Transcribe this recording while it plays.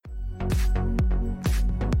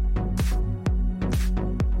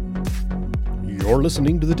You're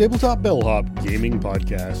listening to the Tabletop Bellhop Gaming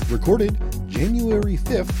Podcast, recorded January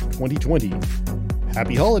 5th, 2020.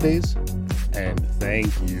 Happy holidays, and thank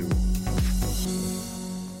you.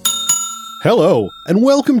 Hello, and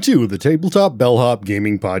welcome to the Tabletop Bellhop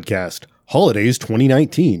Gaming Podcast, Holidays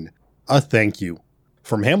 2019. A thank you.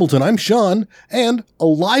 From Hamilton, I'm Sean, and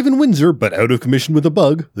alive in Windsor, but out of commission with a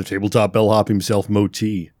bug, the Tabletop Bellhop himself, Mo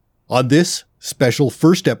T. On this special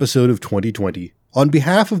first episode of 2020, on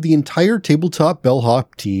behalf of the entire Tabletop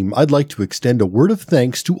Bellhop team, I'd like to extend a word of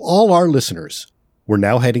thanks to all our listeners. We're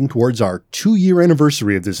now heading towards our 2-year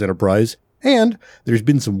anniversary of this enterprise, and there's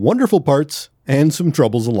been some wonderful parts and some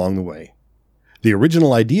troubles along the way. The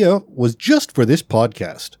original idea was just for this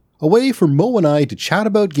podcast, a way for Mo and I to chat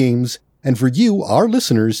about games, and for you, our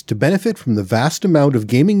listeners, to benefit from the vast amount of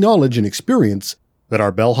gaming knowledge and experience that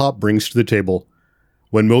our bellhop brings to the table.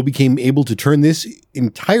 When Mo became able to turn this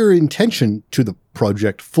entire intention to the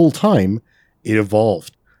project full-time, it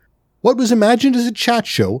evolved. What was imagined as a chat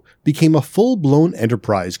show became a full-blown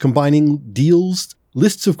enterprise combining deals,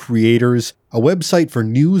 lists of creators, a website for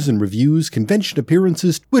news and reviews, convention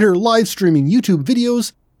appearances, Twitter, live streaming, YouTube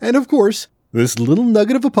videos, and of course, this little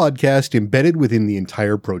nugget of a podcast embedded within the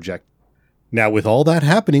entire project. Now, with all that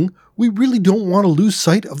happening, we really don't want to lose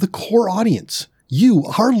sight of the core audience, you,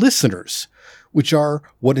 our listeners, which are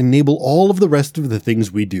what enable all of the rest of the things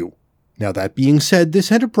we do. Now, that being said,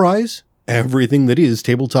 this enterprise, everything that is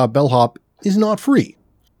Tabletop Bellhop, is not free.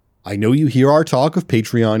 I know you hear our talk of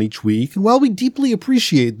Patreon each week, and while we deeply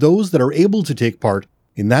appreciate those that are able to take part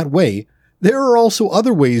in that way, there are also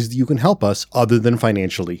other ways that you can help us other than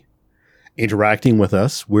financially. Interacting with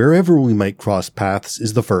us, wherever we might cross paths,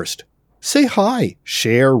 is the first. Say hi,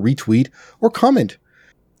 share, retweet, or comment.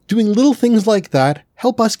 Doing little things like that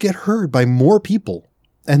help us get heard by more people,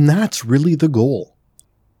 and that's really the goal.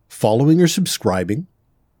 Following or subscribing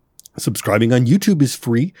on YouTube is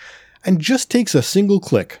free and just takes a single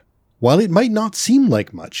click. While it might not seem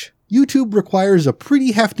like much, YouTube requires a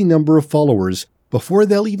pretty hefty number of followers before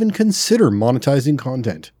they'll even consider monetizing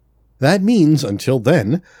content. That means, until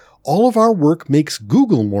then, all of our work makes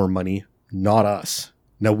Google more money, not us.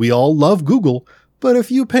 Now, we all love Google, but a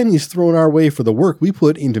few pennies thrown our way for the work we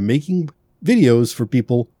put into making videos for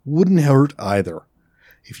people wouldn't hurt either.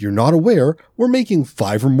 If you're not aware, we're making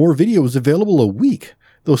 5 or more videos available a week,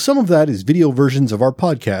 though some of that is video versions of our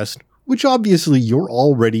podcast, which obviously you're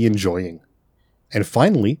already enjoying. And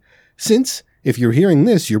finally, since if you're hearing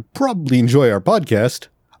this, you probably enjoy our podcast,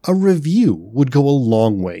 a review would go a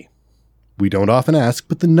long way. We don't often ask,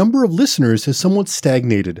 but the number of listeners has somewhat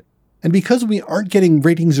stagnated, and because we aren't getting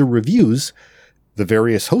ratings or reviews, the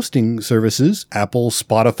various hosting services, Apple,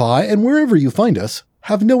 Spotify, and wherever you find us,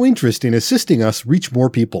 have no interest in assisting us reach more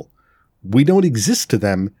people. We don't exist to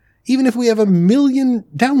them, even if we have 1 million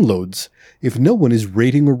downloads, if no one is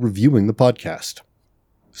rating or reviewing the podcast.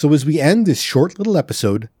 So as we end this short little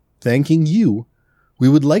episode, thanking you, we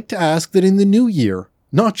would like to ask that in the new year,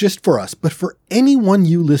 not just for us, but for anyone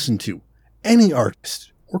you listen to, any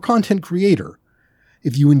artist or content creator,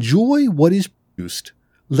 if you enjoy what is produced,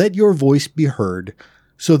 let your voice be heard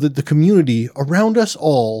so that the community around us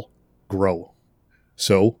all grow.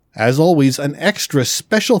 So, as always, an extra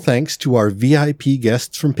special thanks to our VIP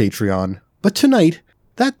guests from Patreon. But tonight,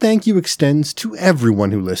 that thank you extends to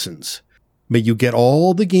everyone who listens. May you get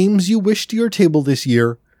all the games you wish to your table this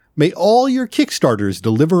year. May all your Kickstarters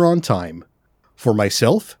deliver on time. For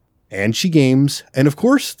myself, Anshi Games, and of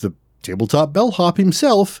course, the Tabletop Bellhop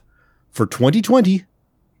himself, for 2020,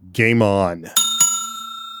 game on!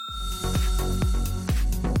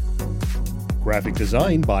 Graphic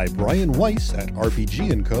design by Brian Weiss at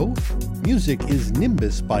RPG & Co. Music is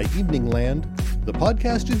Nimbus by Evening Land. The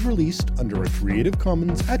podcast is released under a Creative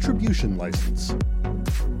Commons Attribution license.